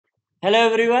Hello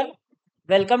everyone,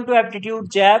 welcome to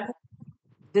Aptitude Jab.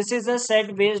 This is a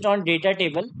set based on data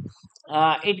table.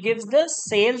 It gives the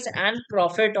sales and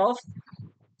profit of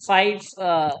five,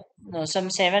 no, some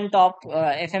seven top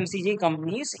FMCG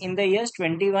companies in the years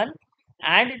 21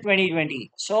 and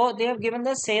 2020. So they have given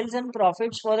the sales and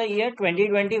profits for the year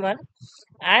 2021,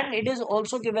 and it is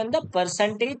also given the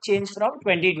percentage change from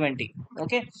 2020.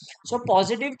 Okay, so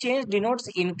positive change denotes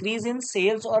increase in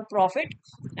sales or profit,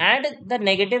 and the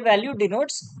negative value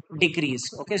denotes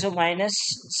decrease. Okay, so minus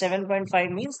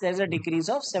 7.5 means there's a decrease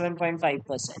of 7.5%.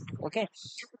 Okay,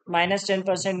 minus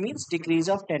 10% means decrease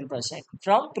of 10%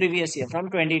 from previous year,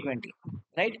 from 2020,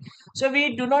 right? So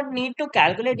we do not need to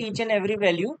calculate each and every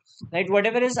value, right?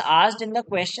 Whatever is asked in the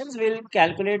questions, we'll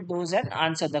calculate those and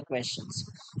answer the questions.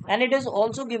 And it is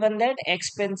also given that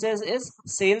expenses is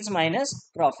sales minus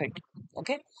profit.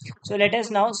 Okay, so let us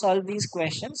now solve these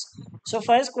questions. So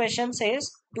first question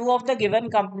says two of the given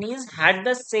companies had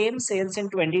the same sales in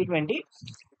 2020.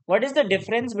 What is the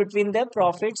difference between their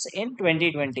profits in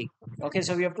 2020? Okay,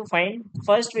 so we have to find,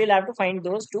 first we'll have to find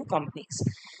those two companies,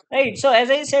 right? So as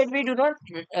I said, we do not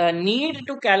need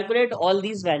to calculate all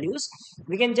these values.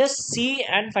 We can just see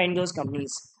and find those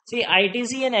companies. See,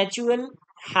 ITC and HUL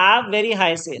have very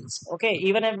high sales. Okay,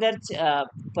 even if their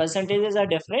percentages are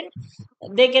different,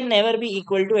 they can never be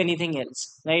equal to anything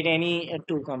else, right? Any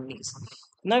two companies.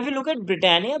 Now if you look at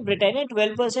Britannia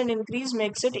 12% increase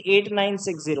makes it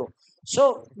 8960.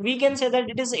 So we can say that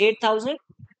it is 8,000,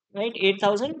 right?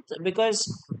 8,000, because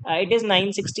it is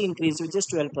 960 increase, which is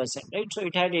 12%, right? So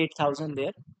it had 8,000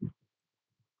 there.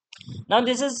 Now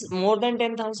this is more than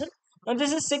 10,000. Now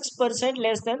this is 6%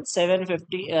 less than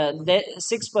 750,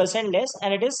 6% less,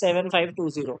 and it is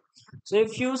 7520. So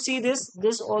if you see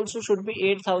this also should be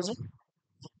 8,000,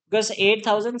 because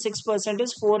 8,006%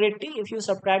 is 480. If you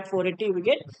subtract 480, we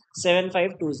get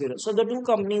 7520. So the two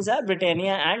companies are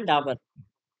Britannia and Dabur.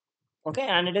 Okay,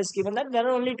 and it is given that there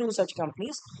are only two such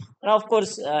companies. Now of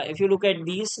course, if you look at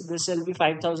these, this will be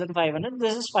 5,500,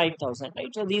 this is 5,000,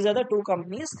 right? So these are the two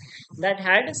companies that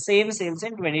had same sales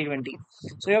in 2020.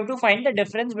 So you have to find the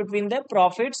difference between the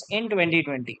profits in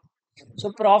 2020.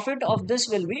 So profit of this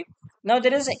will be, now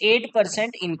there is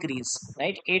 8% increase,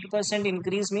 right? 8%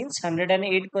 increase means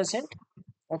 108%.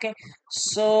 Okay,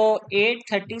 so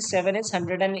 837 is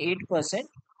 108%.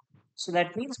 So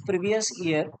that means previous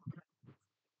year,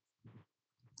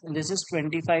 this is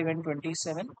 25 and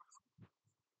 27.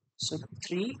 So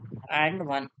 3 and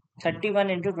 1. 31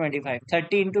 into 25.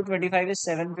 30 into 25 is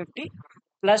 750,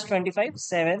 plus 25,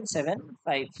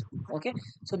 775. Okay,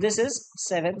 so this is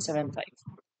 775.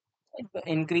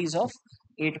 Increase of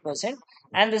 8%,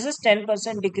 and this is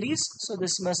 10% decrease, so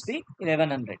this must be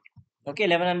 1100. Okay,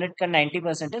 1100 ka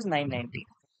 90% is 990.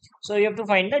 So you have to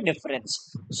find the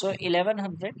difference. So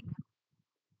 1100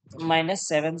 minus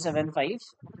 775,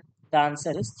 the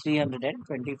answer is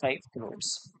 325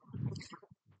 crores.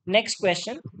 Next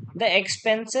question. The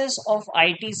expenses of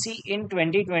ITC in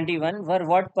 2021 were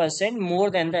what percent more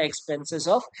than the expenses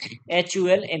of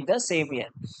HUL in the same year?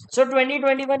 So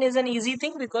 2021 is an easy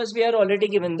thing because we are already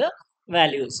given the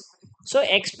values. So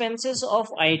expenses of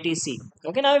ITC.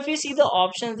 Okay, now if we see the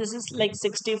options, this is like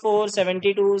 64,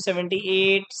 72,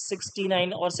 78,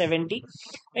 69, or 70.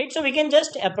 Right, so we can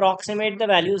just approximate the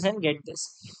values and get this.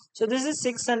 So this is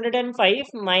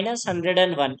 605 minus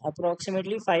 101,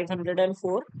 approximately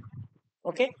 504.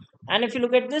 Okay, and if you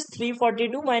look at this,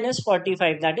 342 minus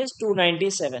 45, that is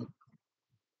 297.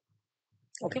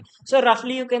 Okay, so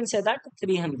roughly you can say that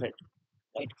 300,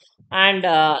 right? And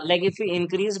like if we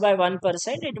increase by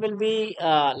 1%, it will be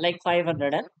like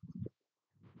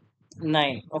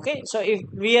 509. Okay, so if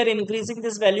we are increasing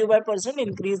this value by percent,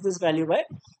 increase this value by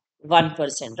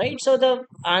 1%, right? So the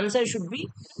answer should be,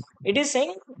 it is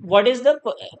saying what is the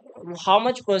how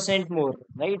much percent more,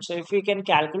 right? So if we can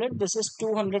calculate, this is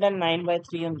 209 by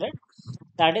 300,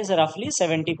 that is roughly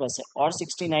 70% or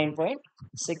 69.67%,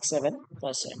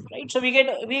 right? So we get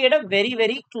a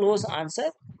very close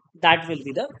answer. That will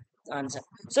be the answer.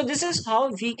 So this is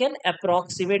how we can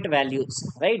approximate values,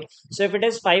 right? So if it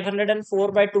is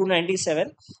 504 by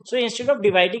 297, so instead of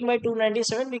dividing by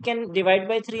 297, we can divide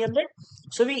by 300.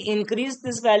 So we increase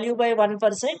this value by 1%.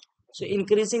 So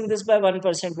increasing this by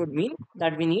 1% would mean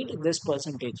that we need this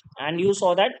percentage, and you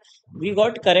saw that we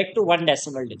got correct to one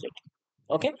decimal digit.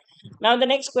 Okay, now the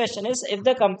next question is, if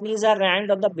the companies are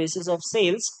ranked on the basis of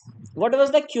sales, what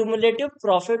was the cumulative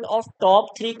profit of top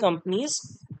three companies,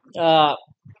 uh,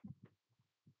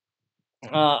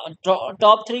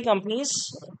 top three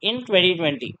companies in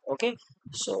 2020? Okay,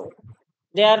 so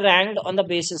they are ranked on the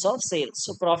basis of sales.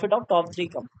 So profit of top three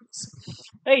companies,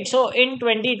 right? So in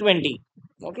 2020,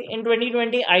 Okay, in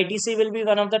 2020, ITC will be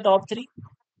one of the top three.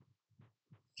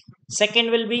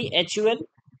 Second will be HUL,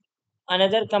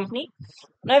 another company.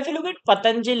 Now, if you look at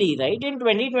Patanjali, right, in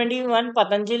 2021,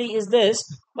 Patanjali is this,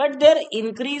 but their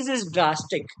increase is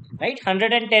drastic, right?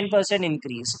 110%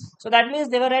 increase. So that means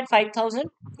they were at 5,000.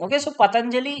 Okay, so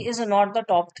Patanjali is not the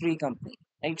top three company,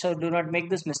 right? So do not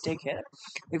make this mistake here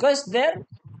because their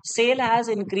sale has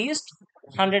increased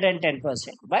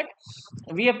 110%. But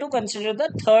we have to consider the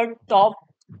third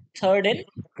in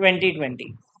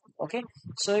 2020. Okay,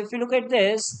 so if you look at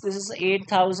this is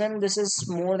 8,000, this is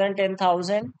more than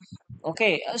 10,000.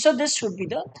 Okay, so this should be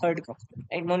the third company,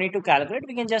 right? No need to calculate,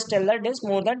 we can just tell that it is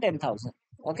more than 10,000.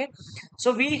 Okay,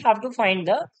 so we have to find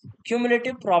the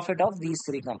cumulative profit of these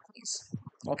three companies.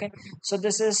 Okay, so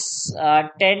this is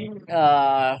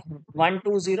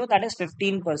 120, that is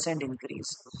 15%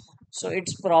 increase. So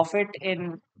its profit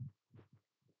in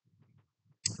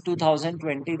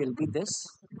 2020 will be this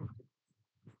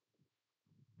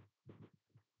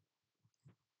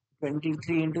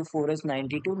 23 into 4 is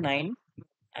 92, 9,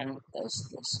 and this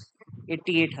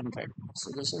 8800.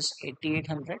 So this is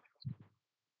 8800.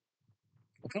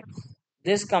 Okay,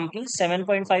 this company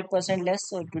 7.5% less,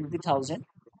 so it will be 1000,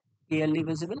 clearly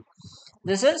visible.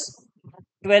 This is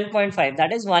 12.5,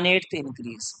 that is 1/8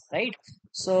 increase, right?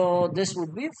 So this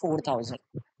would be 4,000.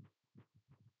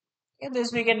 Yeah,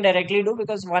 this we can directly do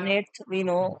because 1/8 we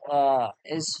know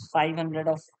is 500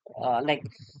 of like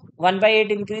 1 by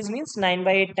 8 increase means 9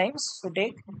 by 8 times. So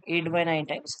take 8 by 9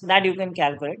 times. That you can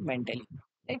calculate mentally.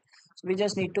 Right? So we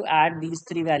just need to add these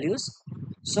three values.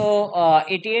 So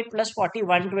 88 plus 40,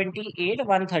 128,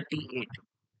 138,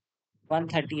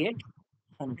 138,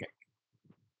 100.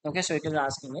 Okay, so it is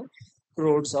asking in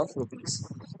crores of rupees.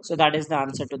 So that is the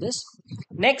answer to this.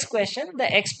 Next question,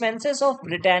 the expenses of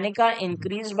Britannica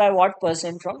increased by what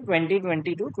percent from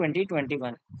 2020 to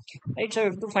 2021? Right, so we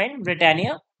have to find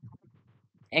Britannia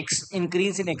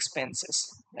increase in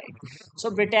expenses. Right,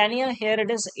 so Britannia here it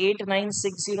is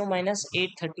 8960 minus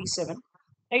 837.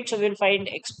 Right, so we'll find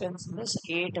expenses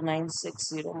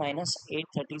 8960 minus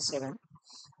 837,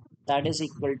 that is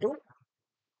equal to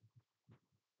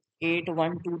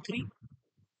 8123,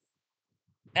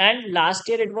 and last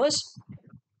year it was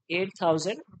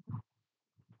 8,000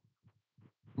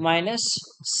 minus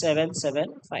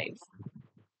 775.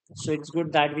 So it's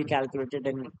good that we calculated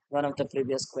in one of the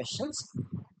previous questions.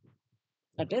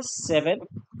 That is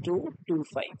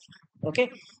 7225. Okay.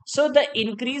 So the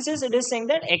increases, it is saying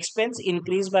that expense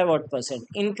increased by what percent?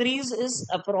 Increase is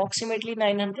approximately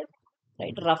 900,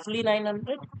 right? Roughly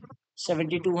 900,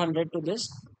 7,200 to this.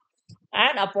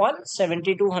 And upon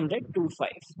 7,200, 25,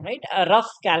 right? A rough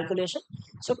calculation.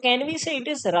 So can we say it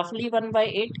is roughly 1 by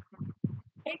 8?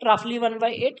 Right, roughly 1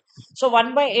 by 8. So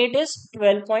 1 by 8 is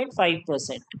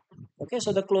 12.5%. Okay,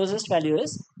 so the closest value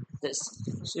is this.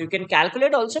 So you can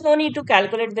calculate also, no need to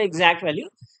calculate the exact value,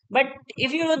 but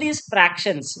if you know these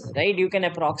fractions, right, you can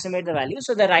approximate the value.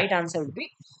 So the right answer would be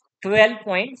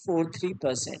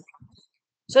 12.43%.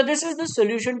 So this is the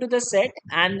solution to the set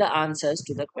and the answers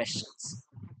to the questions.